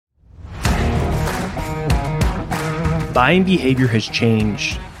Buying behavior has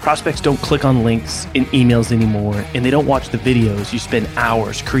changed. Prospects don't click on links in emails anymore, and they don't watch the videos you spend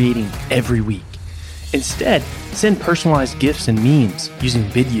hours creating every week. Instead, send personalized gifts and memes using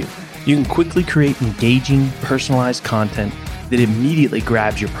Vidyou. You can quickly create engaging, personalized content that immediately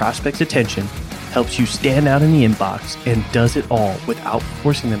grabs your prospect's attention, helps you stand out in the inbox, and does it all without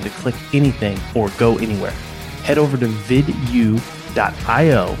forcing them to click anything or go anywhere. Head over to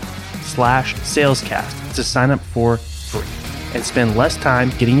vidyou.io/salescast to sign up for free and spend less time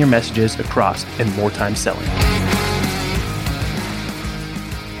getting your messages across and more time selling.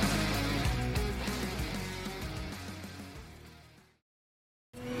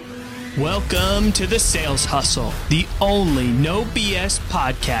 Welcome to the Sales Hustle, the only no BS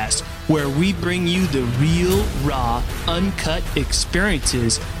podcast where we bring you the real, raw, uncut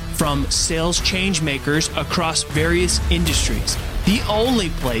experiences from sales change makers across various industries. The only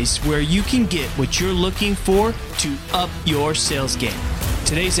place where you can get what you're looking for to up your sales game.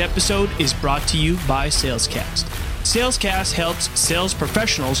 Today's episode is brought to you by Salescast. Salescast helps sales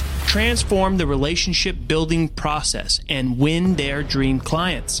professionals transform the relationship building process and win their dream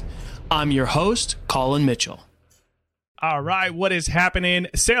clients. I'm your host, Colin Mitchell. All right, what is happening?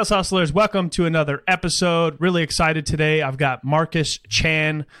 Sales Hustlers, welcome to another episode. Really excited today. I've got Marcus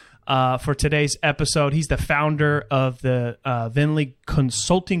Chan for today's episode. He's the founder of the Vinley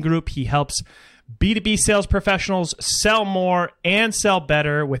Consulting Group. He helps B2B sales professionals sell more and sell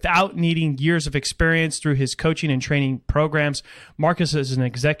better without needing years of experience through his coaching and training programs. Marcus is an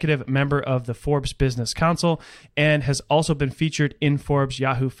executive member of the Forbes Business Council and has also been featured in Forbes,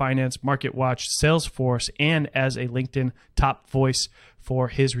 Yahoo Finance, MarketWatch, Salesforce, and as a LinkedIn top voice for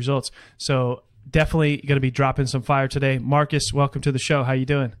his results. So definitely going to be dropping some fire today. Marcus, welcome to the show. How you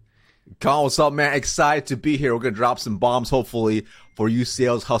doing? Colin, what's up, man? Excited to be here. We're going to drop some bombs, hopefully, for you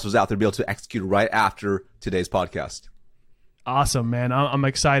sales hustlers out there to be able to execute right after today's podcast. Awesome, man. I'm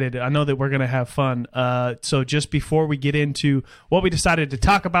excited. I know that we're going to have fun. So just before we get into what we decided to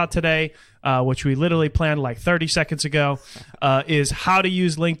talk about today, which we literally planned like 30 seconds ago, is how to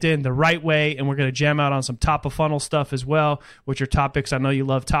use LinkedIn the right way. And we're going to jam out on some top of funnel stuff as well, which are topics I know you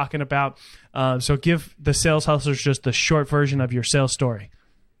love talking about. So give the sales hustlers just the short version of your sales story.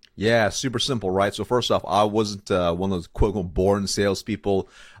 Yeah, super simple, right? So first off, I wasn't one of those quote-unquote born salespeople.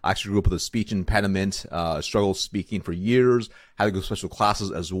 I actually grew up with a speech impediment, struggled speaking for years, had to go to special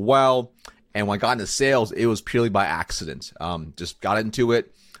classes as well. And when I got into sales, it was purely by accident. Just got into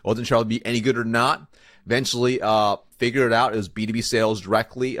it. I wasn't sure I'd be any good or not. Eventually, figured it out. It was B2B sales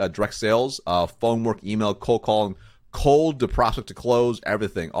directly, direct sales, phone work, email, cold calling, cold to prospect to close,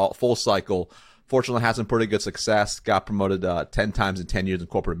 everything, all full cycle. Fortunately, had some pretty good success. Got promoted 10 times in 10 years in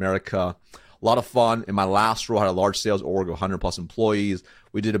corporate America. A lot of fun. In my last role, I had a large sales org of 100 plus employees.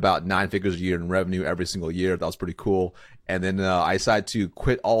 We did about 9 figures a year in revenue every single year. That was pretty cool. And then I decided to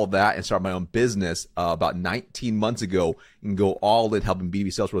quit all of that and start my own business about 19 months ago and go all in helping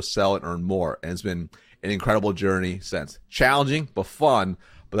B2B sales pros sell and earn more. And it's been an incredible journey since. Challenging, but fun.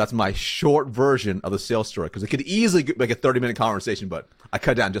 But that's my short version of the sales story because it could easily make a 30-minute conversation, but I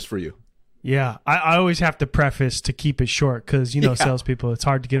cut down just for you. Yeah, I always have to preface to keep it short because, salespeople, it's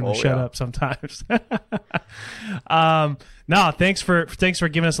hard to get them to shut up sometimes. No, thanks for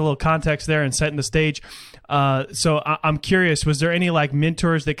giving us a little context there and setting the stage. So I'm curious, was there any like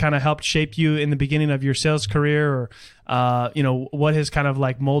mentors that kind of helped shape you in the beginning of your sales career or, what has kind of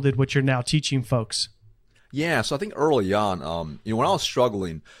like molded what you're now teaching folks? Yeah, so I think early on, when I was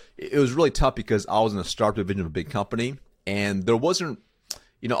struggling, it was really tough because I was in a startup division of a big company and there wasn't,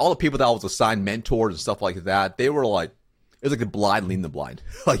 all the people that I was assigned mentors and stuff like that, they were like, it was like the blind leading the blind.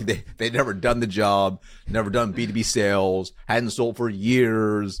 Like they'd never done the job, never done B2B sales, hadn't sold for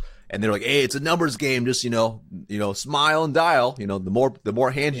years. And they're like, hey, it's a numbers game. Just, smile and dial. The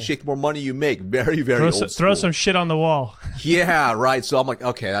more hands you shake, the more money you make. Very, very old school. Throw some shit on the wall. Yeah, right. So I'm like,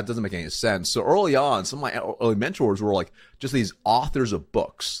 okay, that doesn't make any sense. So early on, some of my early mentors were like just these authors of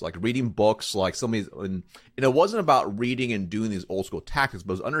books, like reading books, like some of these. And it wasn't about reading and doing these old school tactics,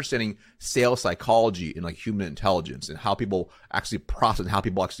 but it was understanding sales psychology and like human intelligence and how people actually process and how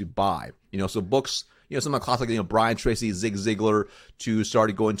people actually buy. So books. Some of the classic, Brian Tracy, Zig Ziglar, to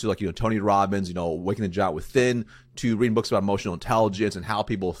started going to like, Tony Robbins, Waking the Giant Within, to reading books about emotional intelligence and how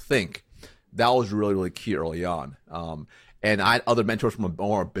people think. That was really, really key early on. And I had other mentors from a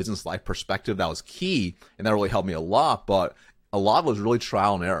more business life perspective that was key, and that really helped me a lot. But a lot of it was really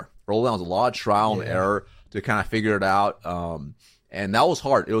trial and error. Early on, it was a lot of trial and error to kind of figure it out. And that was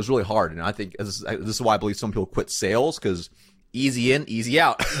hard. It was really hard. And I think this is why I believe some people quit sales, because easy in, easy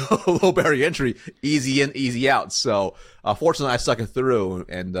out. Low barrier entry, easy in, easy out. So fortunately, I stuck it through,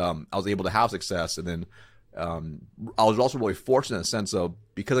 and I was able to have success. And then I was also really fortunate in the sense of,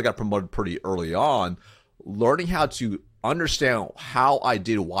 because I got promoted pretty early on, learning how to understand how I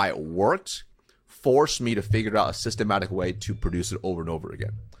did why it worked forced me to figure out a systematic way to produce it over and over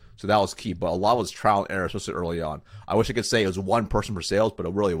again. So that was key, but a lot was trial and error, especially early on. I wish I could say it was one person for sales, but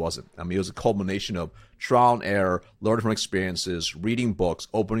it really wasn't. I mean, it was a culmination of trial and error, learning from experiences, reading books,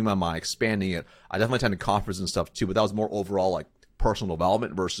 opening my mind, expanding it. I definitely attended conferences and stuff too, but that was more overall like personal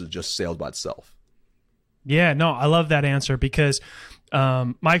development versus just sales by itself. Yeah, no, I love that answer because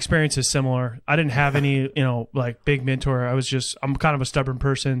my experience is similar. I didn't have any, like big mentor. I'm kind of a stubborn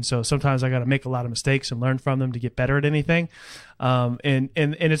person. So sometimes I got to make a lot of mistakes and learn from them to get better at anything. And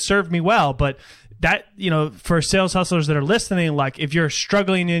it served me well. But that, for sales hustlers that are listening, like if you're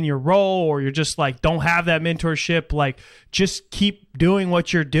struggling in your role or you're just like, don't have that mentorship, like just keep doing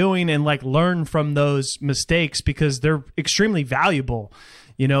what you're doing and like learn from those mistakes because they're extremely valuable.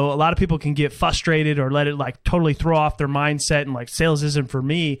 A lot of people can get frustrated or let it like totally throw off their mindset and like sales isn't for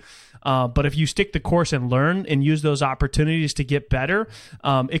me. But if you stick the course and learn and use those opportunities to get better,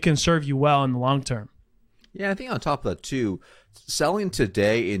 it can serve you well in the long term. Yeah, I think on top of that too, selling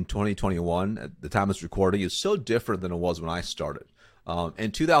today in 2021 at the time of this recording is so different than it was when I started.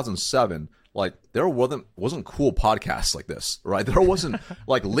 In 2007, like there wasn't cool podcasts like this, right? There wasn't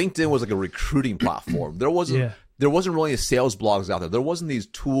like LinkedIn was like a recruiting platform. There wasn't really any sales blogs out there. There wasn't these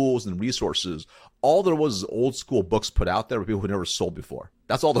tools and resources. All there was is old school books put out there by people who never sold before.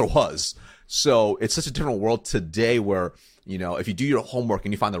 That's all there was. So it's such a different world today where, if you do your homework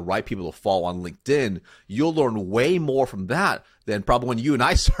and you find the right people to follow on LinkedIn, you'll learn way more from that than probably when you and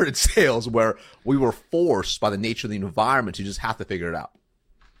I started sales, where we were forced by the nature of the environment to just have to figure it out.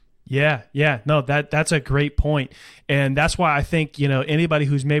 Yeah. No, that's a great point. And that's why I think, anybody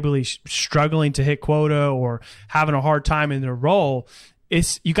who's maybe struggling to hit quota or having a hard time in their role,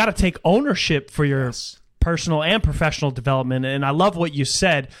 you got to take ownership for your personal and professional development. And I love what you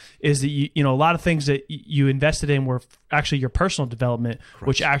said is that, a lot of things that you invested in were actually your personal development, correct,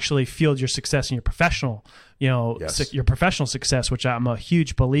 which actually fueled your success in your professional, your professional success, which I'm a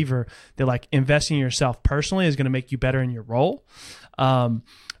huge believer that like investing in yourself personally is going to make you better in your role.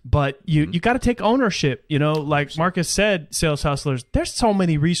 But you got to take ownership, like Marcus said, sales hustlers, there's so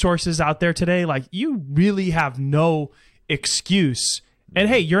many resources out there today. Like you really have no excuse. And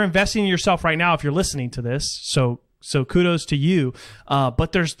hey, you're investing in yourself right now if you're listening to this. So kudos to you.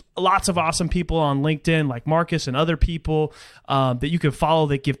 But there's lots of awesome people on LinkedIn like Marcus and other people that you can follow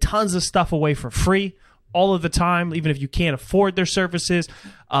that give tons of stuff away for free all of the time, even if you can't afford their services.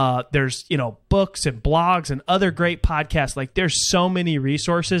 There's, books and blogs and other great podcasts. Like there's so many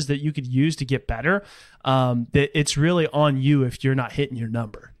resources that you could use to get better that it's really on you if you're not hitting your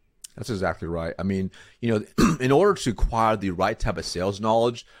number. That's exactly right. I mean, in order to acquire the right type of sales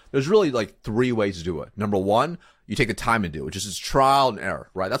knowledge, there's really like three ways to do it. Number one, you take the time to do it, which is trial and error,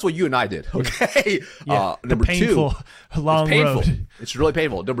 right? That's what you and I did, okay? Yeah, number painful, two, long it's painful. road. It's really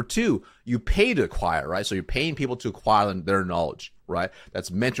painful. Number two, you pay to acquire, right? So you're paying people to acquire their knowledge, right? That's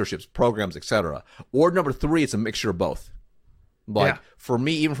mentorships, programs, etc. Or number three, it's a mixture of both. For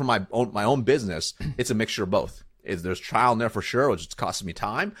me, even for my own business, it's a mixture of both. There's trial and error for sure, which is costing me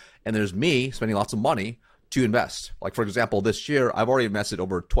time, and there's me spending lots of money to invest. Like for example, this year I've already invested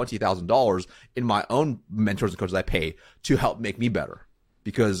over $20,000 in my own mentors and coaches I pay to help make me better.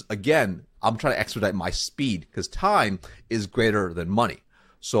 Because again, I'm trying to expedite my speed because time is greater than money.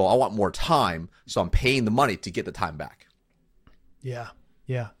 So I want more time, so I'm paying the money to get the time back. Yeah.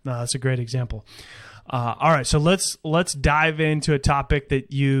 No, that's a great example. All right, so let's dive into a topic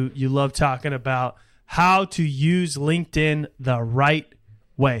that you love talking about. How to use LinkedIn the right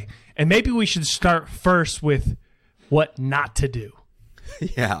way. And maybe we should start first with what not to do.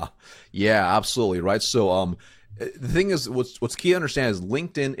 Yeah, absolutely. Right. So the thing is, what's key to understand is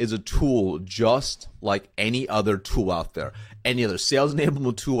LinkedIn is a tool just like any other tool out there. Any other sales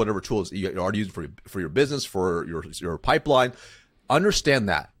enablement tool, whatever tools you are using for your business, for your pipeline. Understand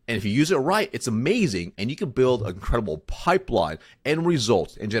that. And if you use it right, it's amazing, and you can build an incredible pipeline and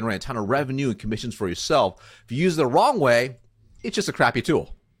results and generate a ton of revenue and commissions for yourself. If you use it the wrong way, it's just a crappy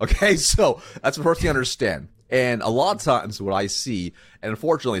tool. Okay, so that's the first thing to understand. And a lot of times what I see, and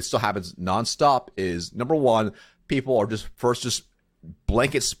unfortunately it still happens nonstop, is number one, people are just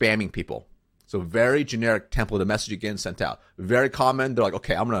blanket spamming people. So very generic templated message again sent out. Very common. They're like,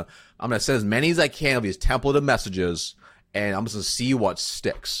 okay, I'm gonna send as many as I can of these templated messages, and I'm just gonna see what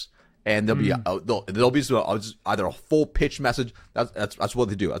sticks. And there'll be either a full pitch message. That's what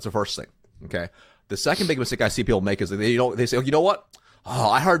they do. That's the first thing. Okay. The second big mistake I see people make is that they say, you know what? Oh,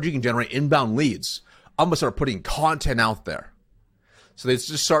 I heard you can generate inbound leads. I'm gonna start putting content out there. So they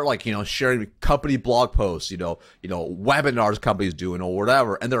just start like, sharing company blog posts, webinars companies doing or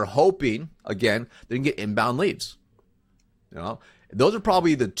whatever. And they're hoping, again, they can get inbound leads. Those are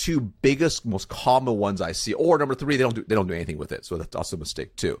probably the two biggest, most common ones I see. Or number three, they don't do anything with it. So that's also a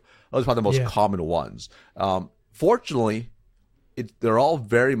mistake too. Those are probably the most common ones. Fortunately, they're all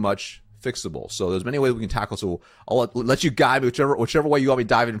very much fixable. So there's many ways we can tackle. So I'll let you guide me whichever way you want me to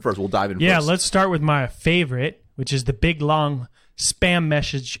dive in first. We'll dive in first. Yeah, let's start with my favorite, which is the big long spam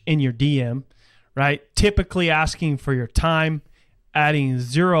message in your DM, right? Typically asking for your time, adding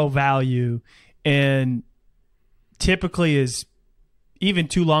zero value, and typically is even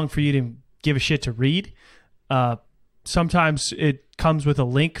too long for you to give a shit to read. Sometimes it comes with a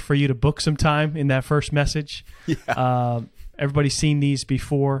link for you to book some time in that first message. Yeah. Everybody's seen these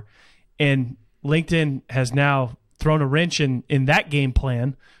before. And LinkedIn has now thrown a wrench in that game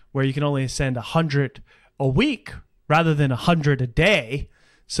plan where you can only send 100 a week rather than 100 a day.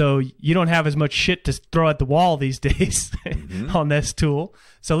 So you don't have as much shit to throw at the wall these days on this tool.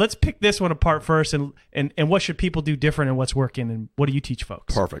 So let's pick this one apart first and what should people do different and what's working and what do you teach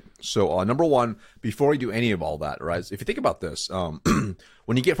folks? Perfect. So number one, before we do any of all that, right, if you think about this,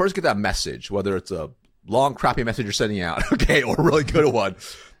 when you first get that message, whether it's a long, crappy message you're sending out, okay, or a really good one,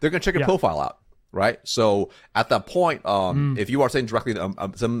 they're going to check your profile out, right? So at that point, if you are sending directly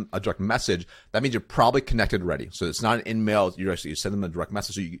a direct message, that means you're probably connected already. So it's not an in-mail. You send them a direct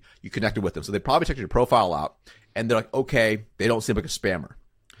message, so you connected with them. So they probably checked your profile out, and they're like, okay, they don't seem like a spammer.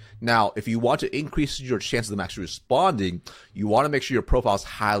 Now, if you want to increase your chance of them actually responding, you want to make sure your profile is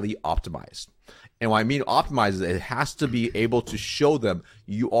highly optimized. And what I mean optimized is it has to be able to show them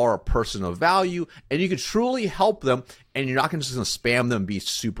you are a person of value and you can truly help them, and you're not just going to spam them and be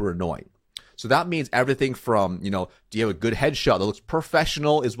super annoying. So that means everything from, do you have a good headshot that looks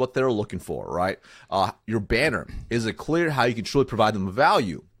professional is what they're looking for, right? Your banner, is it clear how you can truly provide them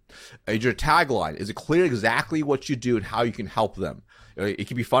value? Your tagline, is it clear exactly what you do and how you can help them? It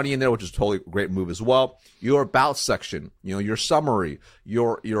can be funny in there, which is a totally great move as well. Your about section, your summary,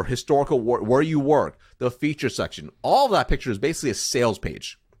 your historical where you work, the feature section, all of that picture is basically a sales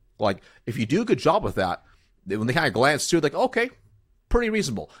page. Like if you do a good job with that, when they kind of glance through, like, okay, pretty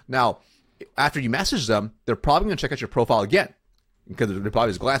reasonable. Now, after you message them, they're probably going to check out your profile again because they're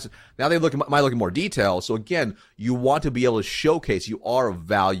probably just glancing. Now they might look in more detail. So again, you want to be able to showcase you are of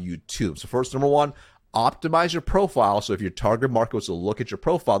value to them. So first, number one, optimize your profile. So if your target market was to look at your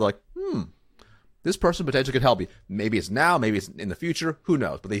profile, they're like, this person potentially could help me. Maybe it's now, maybe it's in the future, who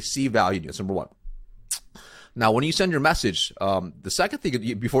knows? But they see value in you. That's number one. Now, when you send your message, the second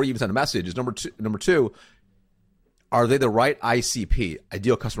thing before you even send a message is number two, are they the right ICP,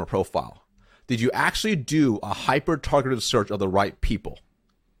 ideal customer profile? Did you actually do a hyper-targeted search of the right people?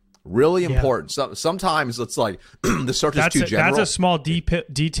 Really important. So, sometimes it's like the search is too general. That's a small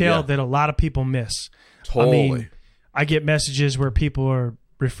detail that a lot of people miss. Totally. I mean, I get messages where people are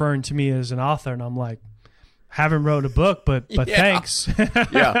referring to me as an author, and I'm like, haven't wrote a book, but thanks.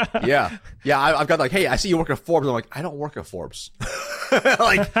 yeah. I've got like, hey, I see you work at Forbes. I'm like, I don't work at Forbes.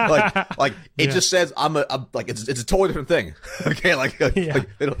 like it just says I'm like it's a totally different thing. Okay, like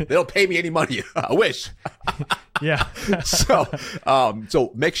they don't pay me any money. I wish. Yeah.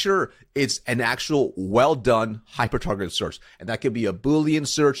 So make sure it's an actual well done hyper targeted search, and that could be a Boolean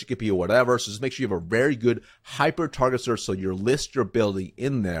search, it could be a whatever. So just make sure you have a very good hyper targeted search, so your list you're building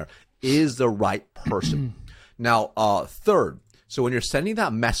in there is the right person. Now, third, so when you're sending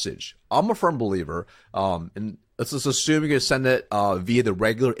that message, I'm a firm believer, and let's just assume you're going to send it via the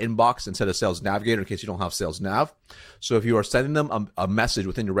regular inbox instead of Sales Navigator in case you don't have Sales Nav. So if you are sending them a message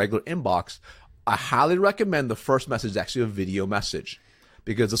within your regular inbox, I highly recommend the first message is actually a video message,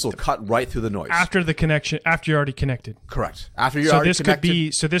 because this will cut right through the noise. After the connection, after you're already connected. Correct. After you're already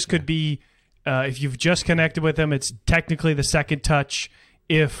connected. This could be, if you've just connected with them, it's technically the second touch.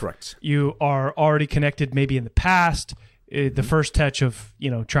 If you are already connected, maybe in the past, the first touch of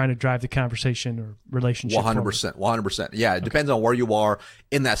trying to drive the conversation or relationship. 100%. Yeah, it depends on where you are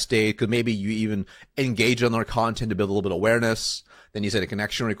in that state. Because maybe you even engage on their content to build a little bit of awareness. Then you send a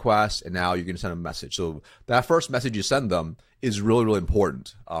connection request, and now you're going to send a message. So that first message you send them is really, really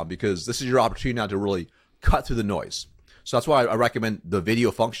important because this is your opportunity now to really cut through the noise. So that's why I recommend the video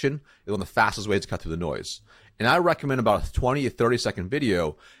function is one of the fastest ways to cut through the noise. And I recommend about a 20 to 30 second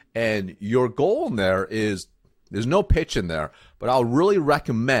video. And your goal in there is, there's no pitch in there, but I'll really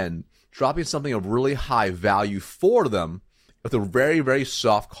recommend dropping something of really high value for them with a very, very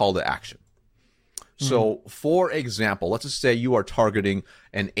soft call to action. So, for example, let's just say you are targeting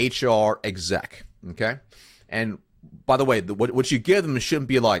an HR exec, okay? And by the way, what you give them shouldn't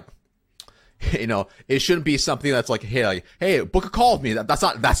be like, it shouldn't be something that's like, hey, book a call with me. That's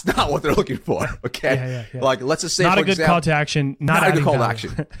not what they're looking for. Okay. Yeah. Like, let's just say, not for a good example, call to action. Not a good call to value.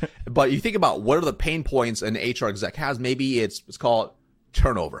 action. But you think about what are the pain points an HR exec has? Maybe it's called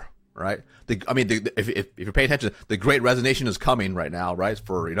turnover, right? If you're paying attention, the great resignation is coming right now, right?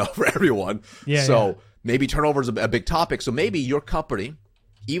 For everyone. So maybe turnover is a big topic. So maybe your company,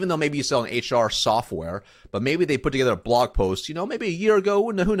 even though maybe you sell an HR software, but maybe they put together a blog post, maybe a year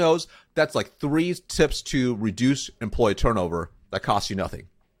ago, who knows, that's like 3 tips to reduce employee turnover that costs you nothing.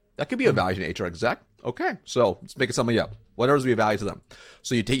 That could be a value to an HR exec. Okay, so let's make it something up. Whatever's be a value to them.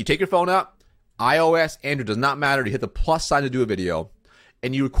 So you take your phone out, iOS, Android, does not matter. You hit the plus sign to do a video,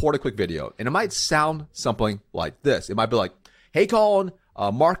 and you record a quick video. And it might sound something like this. It might be like, hey, Colin,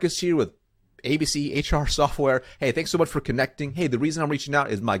 Marcus here with ABC HR software. Hey, thanks so much for connecting. Hey, the reason I'm reaching out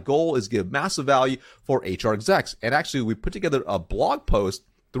is my goal is to give massive value for HR execs. And actually, we put together a blog post,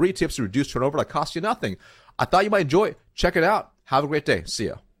 3 tips to reduce turnover that cost you nothing. I thought you might enjoy it. Check it out. Have a great day. See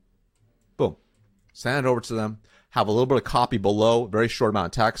ya. Boom. Send it over to them. Have a little bit of copy below, very short amount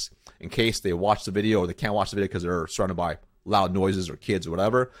of text in case they watch the video or they can't watch the video because they're surrounded by loud noises or kids or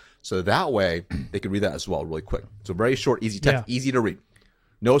whatever. So that way they can read that as well really quick. So very short, easy text, easy to read.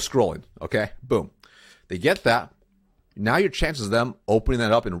 No scrolling. Okay. Boom. They get that. Now your chances of them opening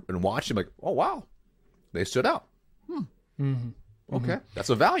that up and watching, like, oh, wow, they stood out. Okay. That's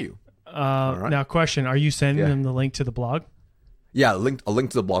a value. Right. Now, question, are you sending them the link to the blog? Yeah. A link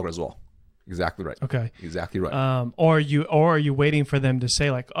to the blog as well. Exactly right. Okay. Exactly right. Or are you waiting for them to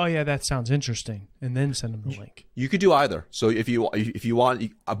say like, oh yeah, that sounds interesting, and then send them the link? You could do either. So if you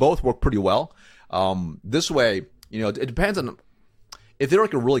want, both work pretty well. This way, it depends on if they're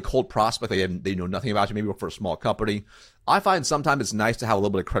like a really cold prospect. They know nothing about you. Maybe work for a small company. I find sometimes it's nice to have a little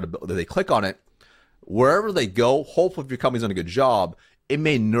bit of credibility. They click on it wherever they go. Hopefully, if your company's done a good job, it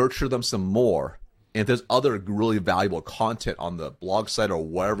may nurture them some more. And if there's other really valuable content on the blog site or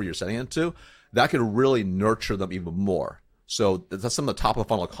wherever you're sending it to, that can really nurture them even more. So that's some of the top of the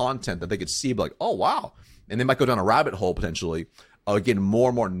funnel content that they could see, like, oh, wow. And they might go down a rabbit hole potentially, getting more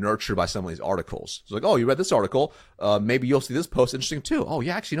and more nurtured by some of these articles. So like, oh, you read this article. Maybe you'll see this post interesting too. Oh,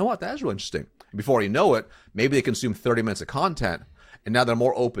 yeah, actually, you know what? That is really interesting. And before you know it, maybe they consume 30 minutes of content, and now they're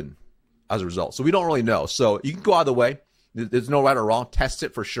more open as a result. So we don't really know. So you can go either way. There's no right or wrong. Test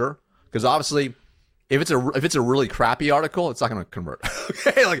it for sure. Because obviously, if it's a really crappy article, it's not going to convert.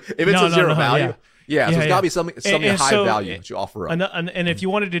 Okay, like if it's a zero value, so it's got to be something high value that you offer up. And if you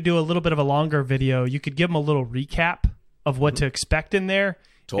wanted to do a little bit of a longer video, you could give them a little recap of what to expect in there,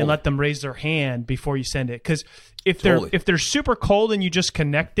 and let them raise their hand before you send it. Because if they're super cold and you just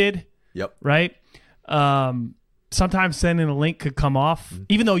connected, right? Sometimes sending a link could come off,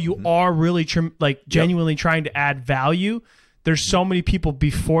 even though you are really genuinely trying to add value. There's so many people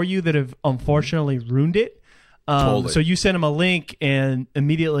before you that have unfortunately ruined it. So you send them a link and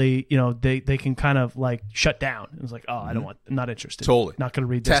immediately, they can kind of like shut down. It's like, oh, I'm not interested. Totally. Not going to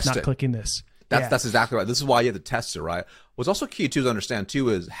read this, Test clicking this. That's exactly right. This is why you have to test it, right? What's also key too to understand too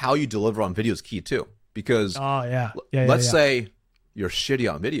is how you deliver on video is key too. Because let's say you're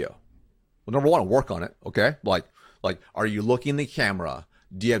shitty on video. Well, number one, work on it. Okay. Like, are you looking in the camera?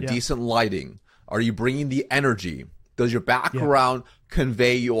 Do you have decent lighting? Are you bringing the energy? Does your background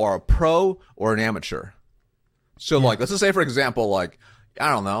convey you are a pro or an amateur? So like, let's just say for example, like, I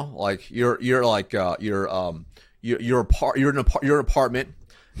don't know, like you're in an apartment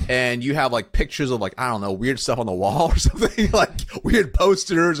and you have like pictures of like, I don't know, weird stuff on the wall or something, like weird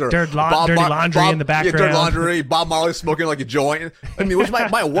posters or dirty laundry in the background. Dirty laundry, Bob Marley smoking like a joint. I mean, which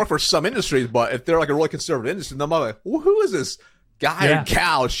might work for some industries, but if they're like a really conservative industry, then I'm like, well, who is this guy or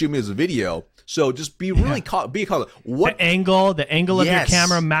gal shooting me this video? So just be really be caught. What the angle of your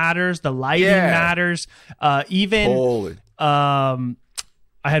camera matters. The lighting matters. I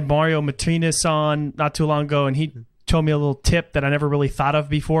had Mario Martinez on not too long ago, and he told me a little tip that I never really thought of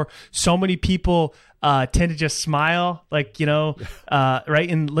before. So many people tend to just smile, like, right,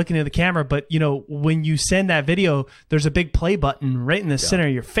 and looking at the camera. But, when you send that video, there's a big play button right in the center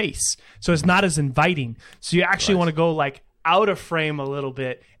of your face. So it's not as inviting. So you actually want to go like out of frame a little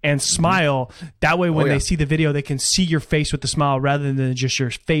bit and smile. That way when they see the video, they can see your face with the smile rather than just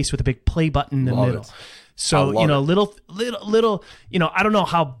your face with a big play button in the middle. So, little, I don't know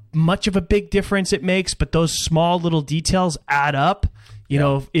how much of a big difference it makes, but those small little details add up.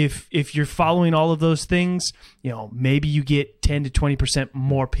 If you're following all of those things, maybe you get 10 to 20%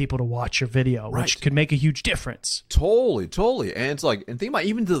 more people to watch your video, which could make a huge difference. Totally. And it's like, and think about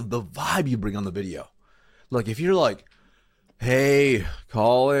even the vibe you bring on the video. Like if you're like, hey,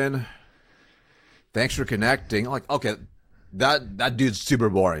 Colin, thanks for connecting. I'm like, okay, that dude's super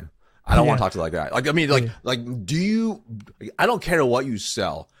boring. I don't want to talk to that guy. Like, I mean, like, do you, I don't care what you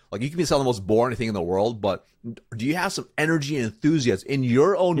sell. Like, you can be selling the most boring thing in the world, but do you have some energy and enthusiasm in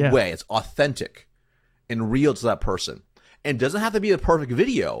your own way? It's authentic and real to that person. And it doesn't have to be a perfect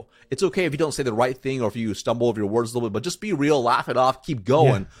video. It's okay if you don't say the right thing or if you stumble over your words a little bit, but just be real, laugh it off, keep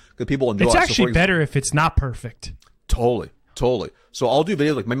going because people enjoy it. It's actually better if it's not perfect. Totally. So I'll do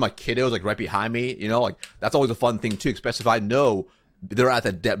videos like maybe my kiddos like right behind me, you know, like that's always a fun thing too, especially if I know they're at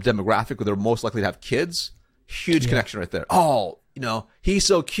that demographic where they're most likely to have kids. Huge connection right there. Oh, you know, he's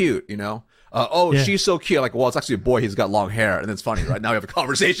so cute, you know. She's so cute. Like, well, it's actually a boy. He's got long hair, and it's funny, right? Now we have a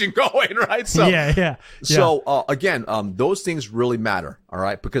conversation going, right? So, So, again, those things really matter, all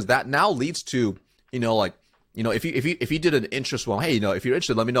right? Because that now leads to, you know, like, you know, if you did an interest one, hey, you know, if you're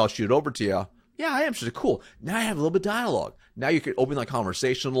interested, let me know. I'll shoot it over to you. Yeah, I am interested. Cool. Now I have a little bit of dialogue. Now you can open that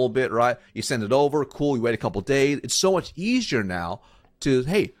conversation a little bit, right? You send it over. Cool. You wait a couple of days. It's so much easier now to,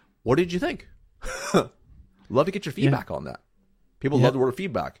 hey, what did you think? Love to get your feedback on that. People love the word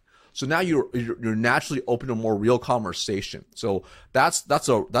feedback. So now you're naturally open to more real conversation. So that's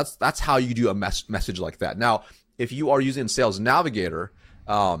how you do a message like that. Now, if you are using Sales Navigator,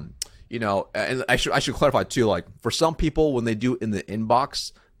 you know, and I should clarify too. Like for some people, when they do in the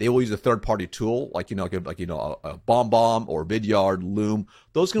inbox, they will use a third-party tool, like a BombBomb or Vidyard, Loom.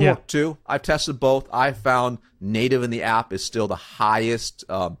 Those can work too. I've tested both. I found native in the app is still the highest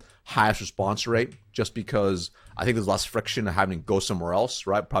response rate, just because I think there's less friction of having to go somewhere else,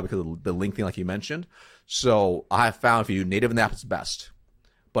 right? Probably because of the link thing, like you mentioned. So I have found if you do native in the app, it's best.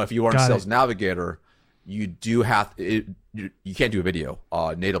 But if you are in Sales Navigator, you do have you can't do a video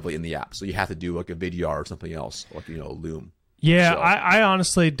natively in the app, so you have to do like a Vidyard or something else, like Loom. Yeah, so. I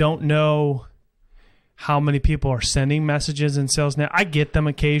honestly don't know how many people are sending messages in Sales Now. I get them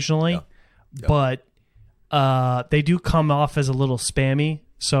occasionally, but they do come off as a little spammy.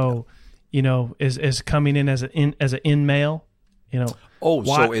 So, you know, is coming in as an in-mail, you know. Oh,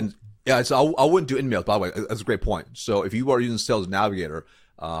 so I wouldn't do in-mail, by the way. That's a great point. So if you are using Sales Navigator,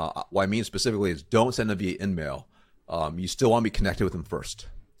 what I mean specifically is don't send them via in-mail. You still want to be connected with them first.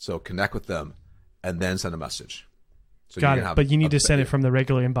 So connect with them and then send a message. So got it. But you need to send it from the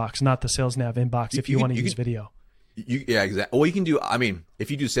regular inbox, not the Sales Nav inbox, if you want to use video. Yeah, exactly. Well, you can do, I mean, if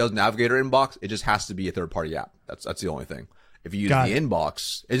you do Sales Navigator inbox, it just has to be a third-party app. That's the only thing. If you use the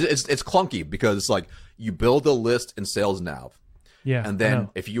inbox, it's clunky because it's like you build a list in Sales Nav. Yeah. And then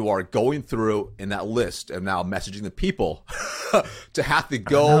if you are going through in that list and now messaging the people to have to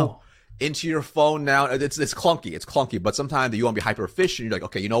go into your phone now, it's clunky. It's clunky. But sometimes you want to be hyper efficient. You're like,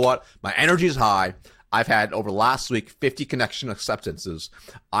 okay, you know what? My energy is high. I've had over last week 50 connection acceptances.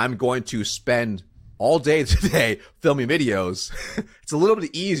 I'm going to spend all day today filming videos. It's a little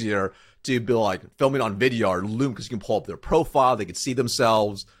bit easier to be like filming on Vidyard, Loom, because you can pull up their profile, they can see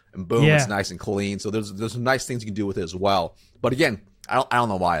themselves, and boom, it's nice and clean. So there's some nice things you can do with it as well. But again, I don't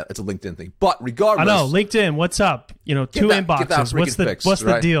know why it's a LinkedIn thing. But regardless, I know LinkedIn. What's up? You know, two inboxes. What's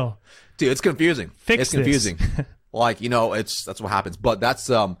the deal, dude? It's confusing. It's confusing. Like, you know, that's what happens. But that's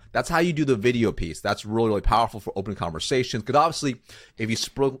how you do the video piece. That's really, really powerful for open conversations. Because obviously, if you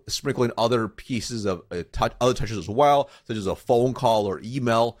sprinkle in other pieces of other touches as well, such as a phone call or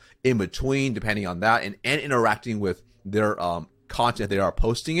email in between, depending on that, and interacting with their content they are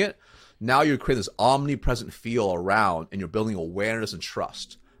posting it, now you're creating this omnipresent feel around, and you're building awareness and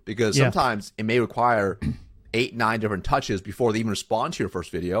trust. Because sometimes it may require 8-9 different touches before they even respond to your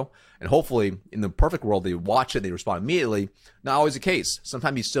first video. And hopefully, in the perfect world, they watch it, they respond immediately. Not always the case.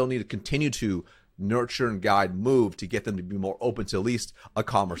 Sometimes you still need to continue to nurture and guide, move to get them to be more open to at least a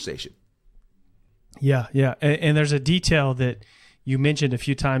conversation. Yeah. And there's a detail that you mentioned a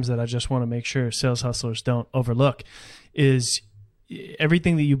few times that I just want to make sure sales hustlers don't overlook is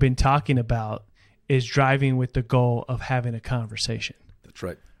everything that you've been talking about is driving with the goal of having a conversation. That's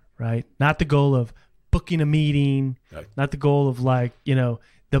right. Right? Not the goal of booking a meeting, not the goal of like, you know,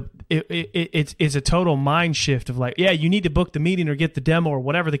 it's a total mind shift of like, yeah, you need to book the meeting or get the demo or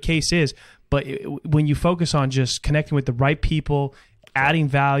whatever the case is. But when you focus on just connecting with the right people, adding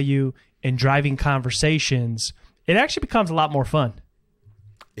value and driving conversations, it actually becomes a lot more fun.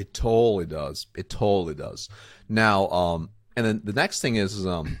 It totally does. Now, and then the next thing is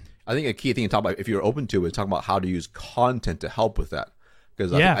I think a key thing to talk about, if you're open to it, talk about how to use content to help with that.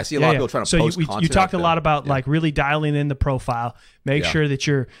 Because I see a lot of people trying to post content. You talked a lot about like really dialing in the profile. Make sure that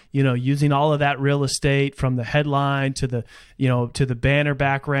you're, you know, using all of that real estate from the headline to the, you know, to the banner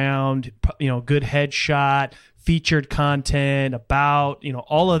background, you know, good headshot, featured content about, you know,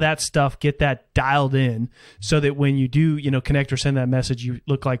 all of that stuff. Get that dialed in so that when you do, you know, connect or send that message, you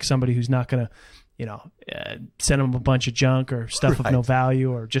look like somebody who's not going to, send them a bunch of junk or stuff of no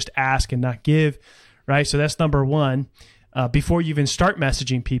value, or just ask and not give, right? So that's number one. Before you even start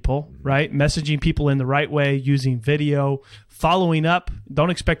messaging people, right? Messaging people in the right way, using video, following up. Don't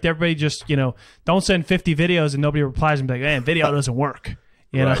expect everybody just, don't send 50 videos and nobody replies and be like, man, video doesn't work.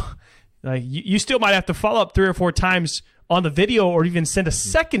 You know, like you still might have to follow up 3 or 4 times on the video, or even send a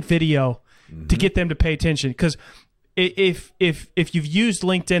second video to get them to pay attention. Because if you've used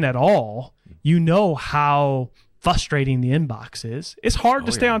LinkedIn at all, you know how frustrating the inbox is. It's hard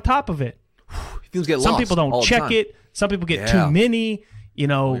to stay on top of it. Things get Some lost people don't check it. Some people get too many.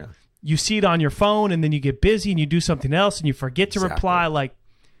 You see it on your phone, and then you get busy and you do something else and you forget to reply. Like,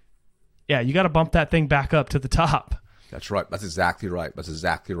 you got to bump that thing back up to the top. That's right. That's exactly right.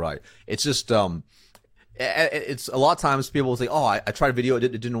 It's just, it's a lot of times people will say, oh, I tried video, it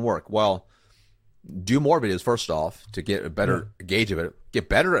didn't work. Well, do more videos first off to get a better gauge of it, get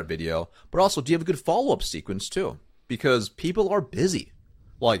better at video, but also do you have a good follow-up sequence too? Because people are busy.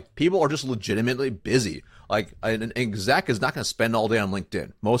 Like, people are just legitimately busy. Like, an exec is not going to spend all day on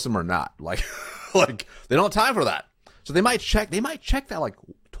LinkedIn. Most of them are not. Like they don't have time for that. So they might check that like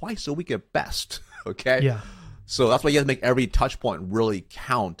twice a week at best. Okay? Yeah. So that's why you have to make every touch point really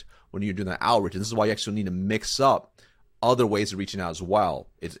count when you're doing that outreach. And this is why you actually need to mix up other ways of reaching out as well.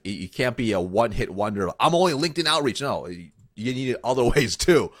 You can't be a one-hit wonder. I'm only LinkedIn outreach. No, you need other ways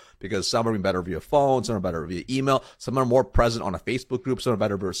too, because some are better via phone, some are better via email, some are more present on a Facebook group, some are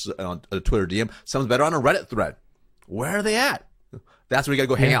better on a Twitter DM, some's better on a Reddit thread. Where are they at? That's where you got to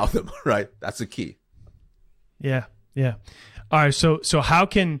go hang out with them, right? That's the key. Yeah. All right. So how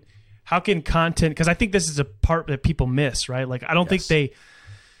can content? Because I think this is a part that people miss, right? Like, I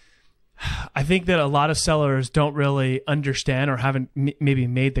think that a lot of sellers don't really understand or haven't maybe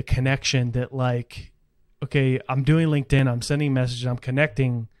made the connection that, like, okay, I'm doing LinkedIn, I'm sending messages, I'm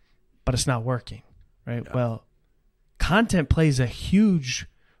connecting, but it's not working, right? Yeah. Well, content plays a huge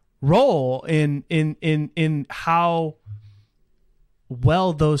role in how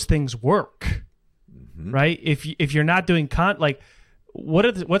well those things work, right? If you're not doing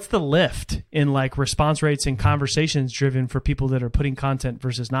what's the lift in like response rates and conversations driven for people that are putting content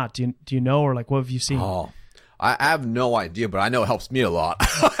versus not? Do you know, or like what have you seen? Oh, I have no idea, but I know it helps me a lot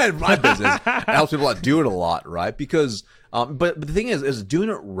in my business. It helps people do it a lot, right? Because, but the thing is doing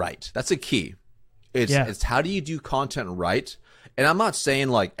it right. That's a key. It's how do you do content right? And I'm not saying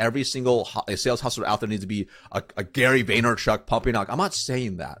like every single sales hustler out there needs to be a Gary Vaynerchuk pumping out. I'm not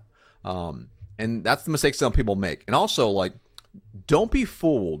saying that. And that's the mistake some people make. And also, like, don't be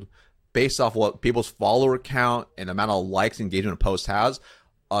fooled based off what people's follower count and amount of likes and engagement a post has,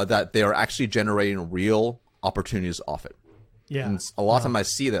 that they are actually generating real opportunities off it. Yeah. And a lot of time I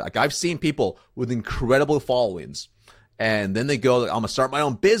see that. Like, I've seen people with incredible followings, and then they go, like, I'm going to start my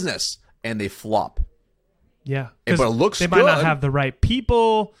own business, and they flop. Yeah. But it looks they good. Might not have the right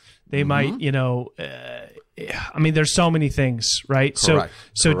people. They might, I mean, there's so many things, right? Correct.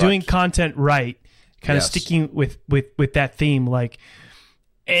 So doing content right, kind of sticking with that theme, like,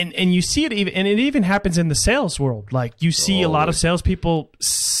 and you see it even, and it even happens in the sales world. Like, you see a lot of salespeople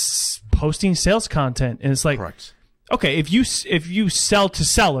posting sales content, and it's like, okay, if you sell to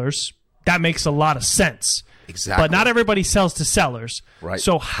sellers, that makes a lot of sense. Exactly. But not everybody sells to sellers. Right.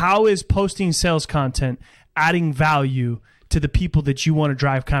 So how is posting sales content adding value to the people that you want to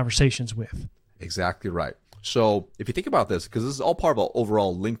drive conversations with? Exactly right. So if you think about this, because this is all part of an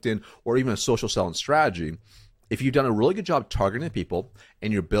overall LinkedIn or even a social selling strategy, if you've done a really good job targeting people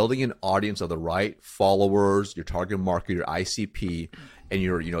and you're building an audience of the right followers, your target market, your ICP, and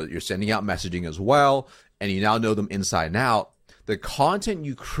you're sending out messaging as well, and you now know them inside and out, the content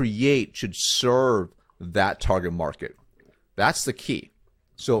you create should serve that target market. That's the key.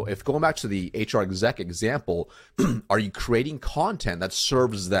 So if going back to the HR exec example, are you creating content that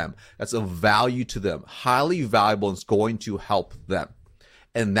serves them, that's of value to them, highly valuable, and it's going to help them?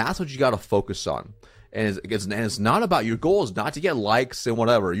 And that's what you got to focus on. And it's not about, your goal is not to get likes and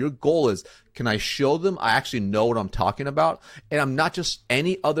whatever. Your goal is, can I show them I actually know what I'm talking about? And I'm not just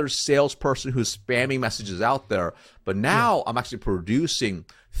any other salesperson who's spamming messages out there, but now I'm actually producing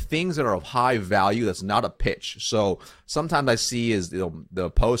things that are of high value. That's not a pitch. So sometimes I see is,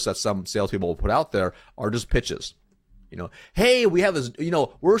 the posts that some salespeople will put out there are just pitches. Hey, we have this,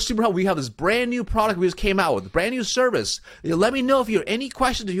 we're super helpful. We have this brand new product we just came out with, brand new service. Let me know if you have any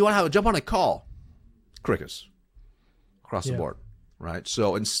questions, if you want to jump on a call. Crickets across the board, right?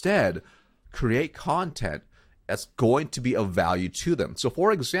 So instead, create content that's going to be of value to them. So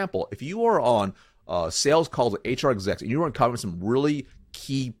for example, if you are on sales calls with HR execs and you're uncovering some really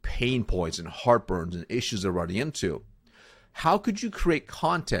key pain points and heartburns and issues they're running into, how could you create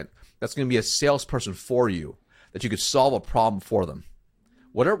content that's going to be a salesperson for you, that you could solve a problem for them.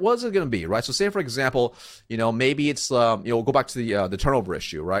 What is it going to be, right? So say, for example, maybe it's, we'll go back to the turnover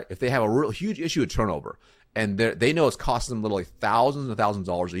issue, right? If they have a real huge issue with turnover and they know it's costing them literally thousands and thousands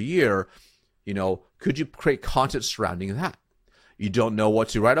of dollars a year, could you create content surrounding that? You don't know what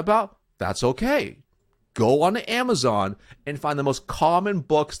to write about? That's okay. Go on to Amazon and find the most common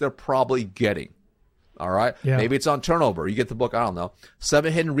books they're probably getting. All right? Yeah. Maybe it's on turnover. You get the book, I don't know,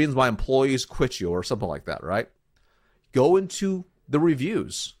 7 Hidden Reasons Why Employees Quit You or something like that, right? Go into the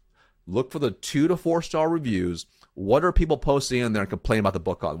reviews. Look for the 2 to 4 star reviews. What are people posting in there and complaining about the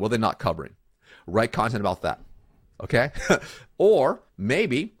book on? What are they not covering? Write content about that. Okay? Or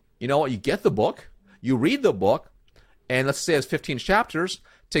maybe, you get the book, you read the book, and let's say it's 15 chapters,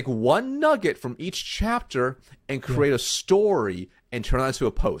 take one nugget from each chapter and create a story and turn that into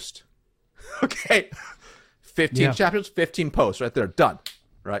a post. Okay? 15 chapters, 15 posts right there. Done.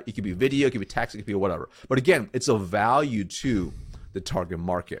 Right? It could be video, it could be text, it could be whatever. But again, it's a value to the target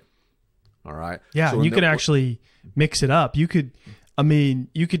market. All right? Yeah, so you could actually mix it up. You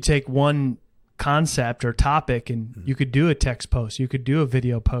could take one concept or topic and you could do a text post, you could do a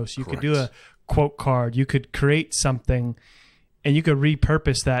video post, you could do a quote card, you could create something and you could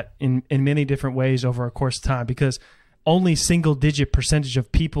repurpose that in many different ways over a course of time, because only single-digit percentage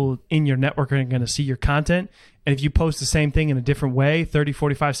of people in your network are going to see your content. And if you post the same thing in a different way 30,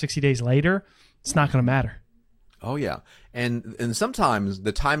 45, 60 days later, it's not going to matter. Oh, yeah. And sometimes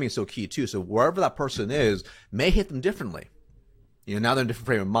the timing is so key, too. So wherever that person is may hit them differently. Now they're in a different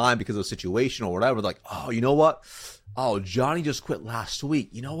frame of mind because of the situation or whatever. Like, oh, you know what? Oh, Johnny just quit last week.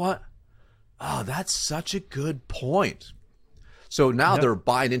 You know what? Oh, that's such a good point. So now they're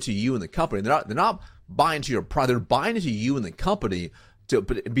buying into you and the company. They're not buying into your product. They're buying into you and the company to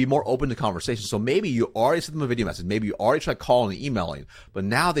be more open to conversation. So maybe you already sent them a video message. Maybe you already tried calling and emailing. But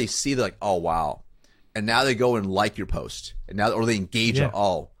now they see, they're like, oh, wow. And now they go and like your post. Or they engage on,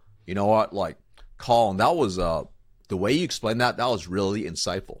 oh, you know what? Like, Colin, that was the way you explained that was really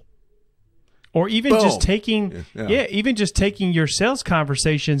insightful. Or even just taking even just taking your sales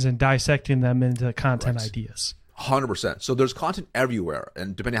conversations and dissecting them into content ideas. 100%. So there's content everywhere,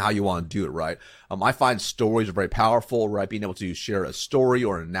 and depending on how you want to do it, right? I find stories are very powerful, right? Being able to share a story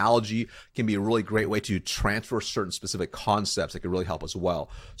or an analogy can be a really great way to transfer certain specific concepts that can really help as well.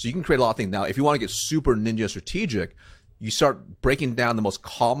 So you can create a lot of things. Now, if you want to get super ninja strategic, you start breaking down the most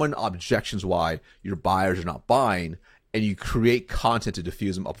common objections why your buyers are not buying, and you create content to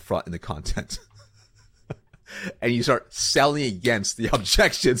diffuse them up front in the content. And you start selling against the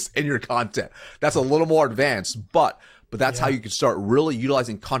objections in your content. That's a little more advanced, but that's how you can start really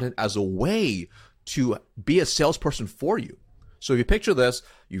utilizing content as a way to be a salesperson for you. So if you picture this,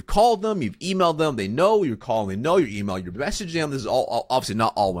 you've called them, you've emailed them, they know you're calling, they know your email, you're messaging them. This is all obviously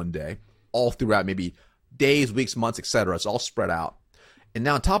not all one day, all throughout maybe days, weeks, months, etc. It's all spread out. And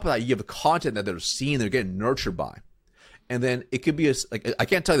now on top of that, you have the content that they're seeing, they're getting nurtured by. And then it could be I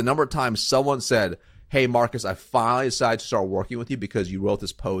can't tell you the number of times someone said, hey, Marcus, I finally decided to start working with you because you wrote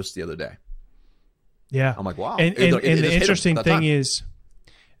this post the other day. Yeah. I'm like, wow. And the interesting thing is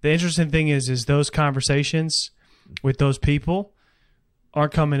those conversations with those people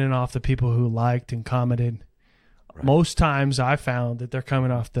aren't coming in off the people who liked and commented. Right. Most times I found that they're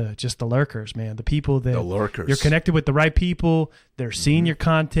coming off the lurkers, man. The people that you're connected with the right people. They're seeing your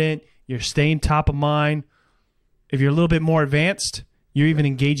content. You're staying top of mind. If you're a little bit more advanced, you're even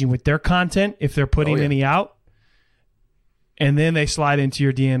engaging with their content if they're putting any out. And then they slide into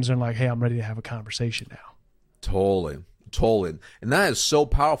your DMs and like, hey, I'm ready to have a conversation now. Totally. And that is so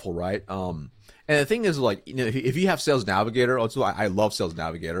powerful, right? And the thing is, like, if you have Sales Navigator, also I love Sales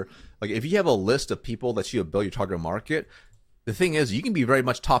Navigator. Like, if you have a list of people that you have built your target market, the thing is, you can be very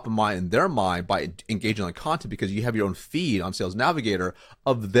much top of mind in their mind by engaging on content because you have your own feed on Sales Navigator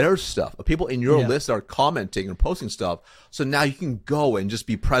of their stuff, of people in your list that are commenting and posting stuff. So now you can go and just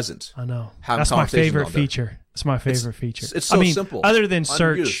be present. I know. That's my favorite feature. It's my favorite feature. It's so simple. Other than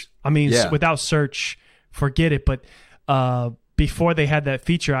search, without search, forget it. But before they had that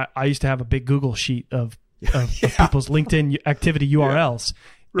feature, I used to have a big Google sheet of people's LinkedIn activity URLs.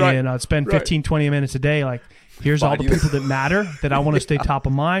 Right. And I'd spend 15, 20 minutes a day like, here's all the people that matter that I want to stay top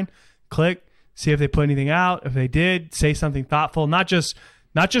of mind. Click, see if they put anything out. If they did, say something thoughtful. Not just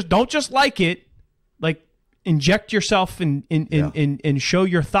don't just like it. Like, inject yourself and show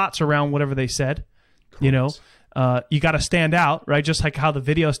your thoughts around whatever they said. Correct. You got to stand out, right? Just like how the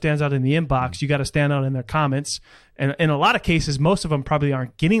video stands out in the inbox, you got to stand out in their comments. And in a lot of cases, most of them probably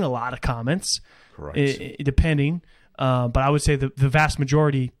aren't getting a lot of comments. Correct. Depending. But I would say the vast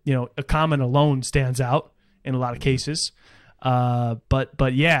majority, a comment alone stands out in a lot of cases.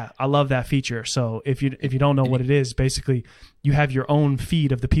 But yeah, I love that feature. So if you don't know what it is, basically you have your own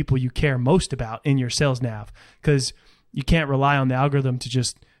feed of the people you care most about in your sales nav, because you can't rely on the algorithm to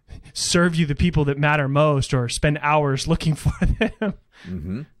just serve you the people that matter most or spend hours looking for them.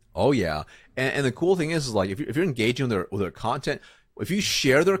 Mm-hmm. Oh yeah, and the cool thing is like if you're engaging with their content, if you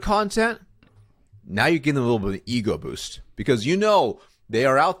share their content, now you're getting them a little bit of an ego boost, because they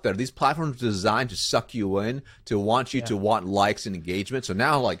are out there. These platforms are designed to suck you in, to want you to want likes and engagement. So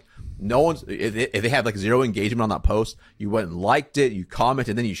now, like, no one's, if they have like 0 engagement on that post, you went and liked it, you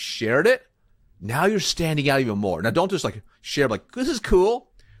commented, and then you shared it. Now you're standing out even more. Now don't just like share like, this is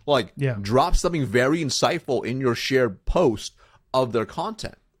cool. Like, drop something very insightful in your shared post of their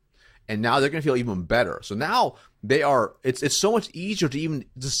content. And now they're going to feel even better. So now it's so much easier to even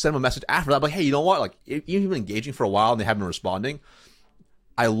just send them a message after that. Like, hey, you know what? Like, even engaging for a while and they haven't been responding.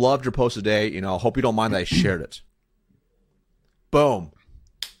 I loved your post today. Hope you don't mind that I shared it. Boom.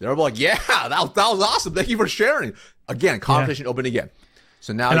 They're like, yeah, that was awesome. Thank you for sharing. Again, conversation open again.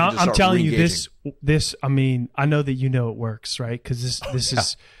 So now I'm telling you this. I mean, I know that it works, right? Because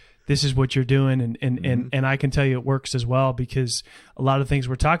this is what you're doing, and I can tell you it works as well, because a lot of things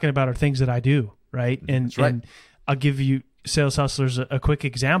we're talking about are things that I do, right? And I'll give you Sales Hustlers a quick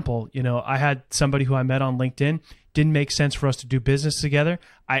example. I had somebody who I met on LinkedIn. Didn't make sense for us to do business together.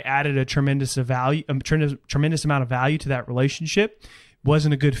 I added a tremendous amount of value to that relationship.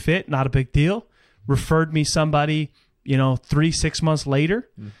 Wasn't a good fit, not a big deal. Referred me somebody, 3-6 months later.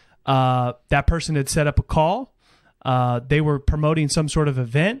 That person had set up a call. They were promoting some sort of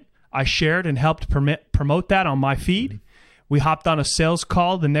event. I shared and helped promote that on my feed. We hopped on a sales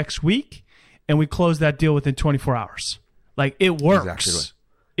call the next week, and we closed that deal within 24 hours. Like, it works. Exactly.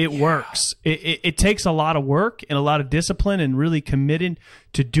 It works. It takes a lot of work and a lot of discipline and really committed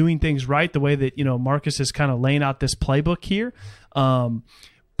to doing things right, the way that, Marcus is kind of laying out this playbook here.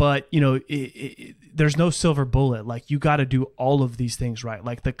 But, there's no silver bullet. Like, you got to do all of these things right.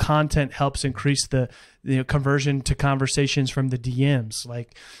 Like, the content helps increase the conversion to conversations from the DMs.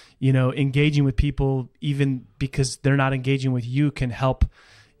 Like, engaging with people, even because they're not engaging with you, can help,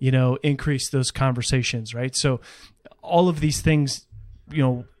 increase those conversations, right? So all of these things,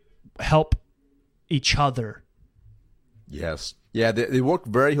 help each other. Yes. Yeah, they work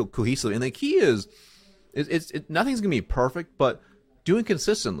very cohesively. And the key is nothing's going to be perfect, but doing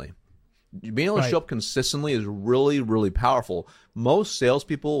consistently. Being able to show up consistently is really, really powerful. Most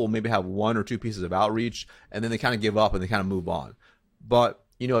salespeople will maybe have 1 or 2 pieces of outreach, and then they kind of give up and they kind of move on. But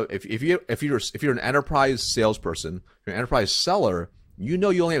if you're an enterprise salesperson, if you're an enterprise seller, you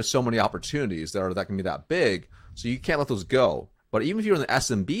only have so many opportunities that can be that big, so you can't let those go. But even if you're in the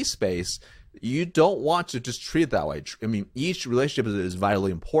SMB space, you don't want to just treat it that way. I mean, each relationship is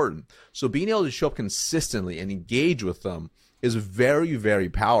vitally important. So being able to show up consistently and engage with them is very, very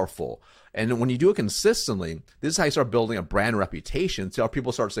powerful. And when you do it consistently, this is how you start building a brand reputation. So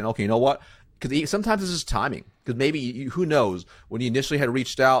people start saying, okay, you know what? Because sometimes it's just timing. Because maybe, who knows, when you initially had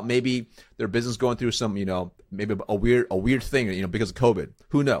reached out, maybe their business going through some, maybe a weird thing, because of COVID.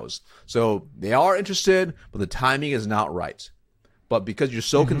 Who knows? So they are interested, but the timing is not right. But because you're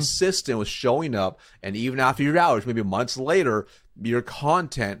so consistent with showing up, and even after your hours, maybe months later, your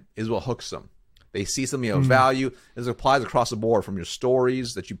content is what hooks them. They see something of value. This applies across the board, from your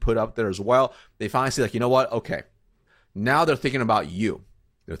stories that you put up there as well. They finally see, like, you know what? Okay, now they're thinking about you.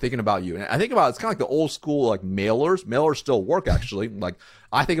 They're thinking about you. And I think about, it's kind of like the old school, like, mailers. Mailers still work, actually. Like,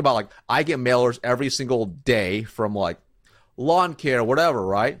 I think about, like, I get mailers every single day from, like, lawn care, whatever,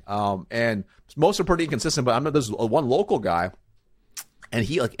 right? And most are pretty inconsistent, but there's one local guy, and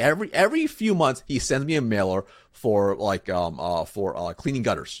he, like, every few months, he sends me a mailer for, like, cleaning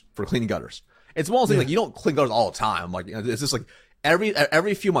gutters, It's one of those things, like, you don't clean gutters all the time. Like, it's just like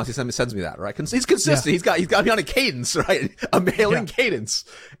every few months he sends me that, right? He's consistent. Yeah. He's got me on a cadence, right? A mailing cadence.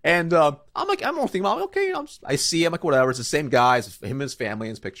 And I'm like, I'm thinking about, okay, I see him, like, whatever. It's the same guy, it's him and his family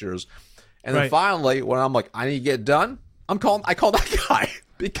and his pictures. And then finally, when I'm like, I need to get done, I call that guy,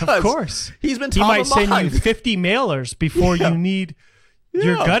 because of course he's been top of mind. He might send you 50 mailers before you need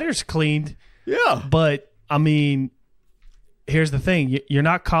your gutters cleaned. Yeah. But I mean, here's the thing. You're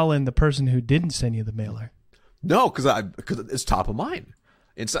not calling the person who didn't send you the mailer. No, because it's top of mind.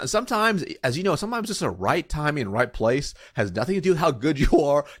 And sometimes, as you know, sometimes just the right timing and right place has nothing to do with how good you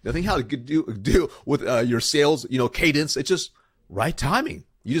are, nothing how to do with your sales, cadence. It's just right timing.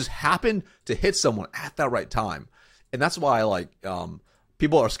 You just happen to hit someone at that right time. And that's why, like,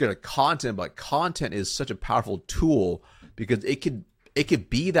 people are scared of content, but content is such a powerful tool, because it could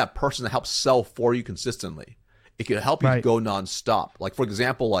be that person that helps sell for you consistently. It can help you Right. go nonstop. Like, for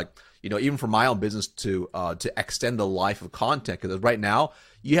example, like, even for my own business to extend the life of content, because right now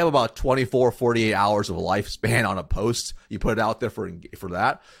you have about 24, 48 hours of lifespan on a post. You put it out there for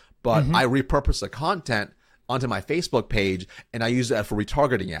that. But I repurpose the content onto my Facebook page, and I use that for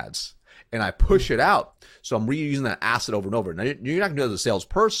retargeting ads. And I push it out. So I'm reusing that asset over and over. Now, you're not going to do it as a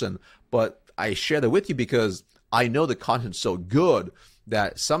salesperson, but I share that with you because I know the content's so good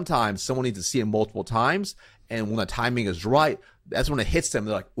that sometimes someone needs to see it multiple times. And when the timing is right, that's when it hits them.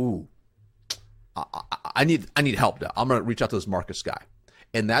 They're like, ooh, I need help now. I'm going to reach out to this Marcus guy.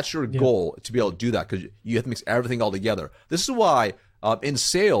 And that's your goal, to be able to do that, because you have to mix everything all together. This is why in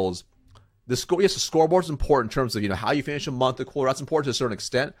sales, the scoreboard is important in terms of how you finish a month, a quarter. That's important to a certain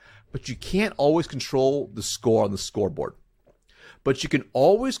extent, but you can't always control the score on the scoreboard. But you can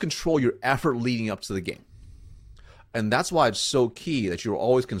always control your effort leading up to the game. And that's why it's so key that you're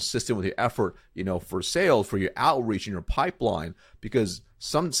always consistent with your effort, for sales, for your outreach and your pipeline, because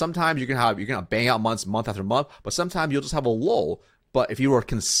sometimes you can have bang out months, month after month, but sometimes you'll just have a lull. But if you are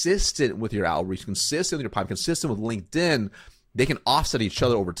consistent with your outreach, consistent with your pipeline, consistent with LinkedIn, they can offset each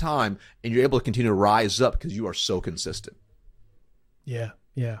other over time, and you're able to continue to rise up because you are so consistent. Yeah.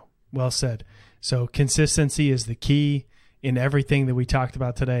 Well said. So consistency is the key in everything that we talked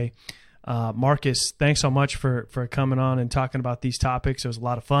about today. Marcus, thanks so much for coming on and talking about these topics. It was a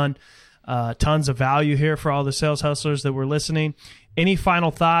lot of fun. Tons of value here for all the sales hustlers that were listening. Any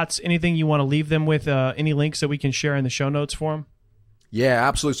final thoughts? Anything you want to leave them with? Any links that we can share in the show notes for them? Yeah,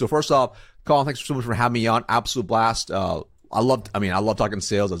 absolutely. So first off, Colin, thanks so much for having me on. Absolute blast. I love talking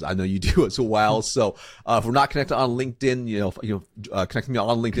sales, as I know you do as well. So if we're not connected on LinkedIn, connecting me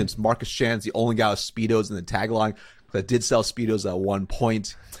on LinkedIn, it's Marcus Chan's the only guy with Speedos in the tagline. I did sell Speedos at one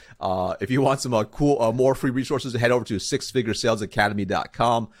point. If you want some cool, more free resources, head over to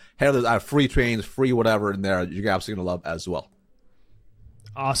sixfiguresalesacademy.com. Head over there. I have free trainings, free whatever in there. You're absolutely going to love as well.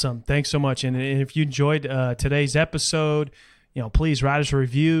 Awesome. Thanks so much. And if you enjoyed today's episode, please write us a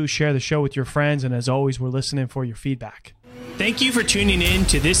review, share the show with your friends. And as always, we're listening for your feedback. Thank you for tuning in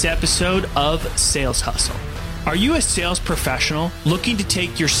to this episode of Sales Hustle. Are you a sales professional looking to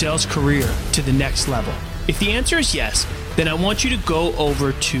take your sales career to the next level? If the answer is yes, then I want you to go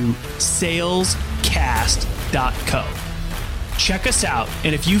over to salescast.co. Check us out,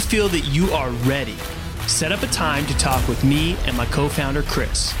 and if you feel that you are ready, set up a time to talk with me and my co-founder,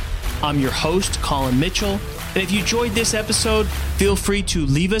 Chris. I'm your host, Colin Mitchell, and if you enjoyed this episode, feel free to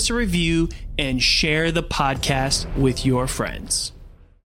leave us a review and share the podcast with your friends.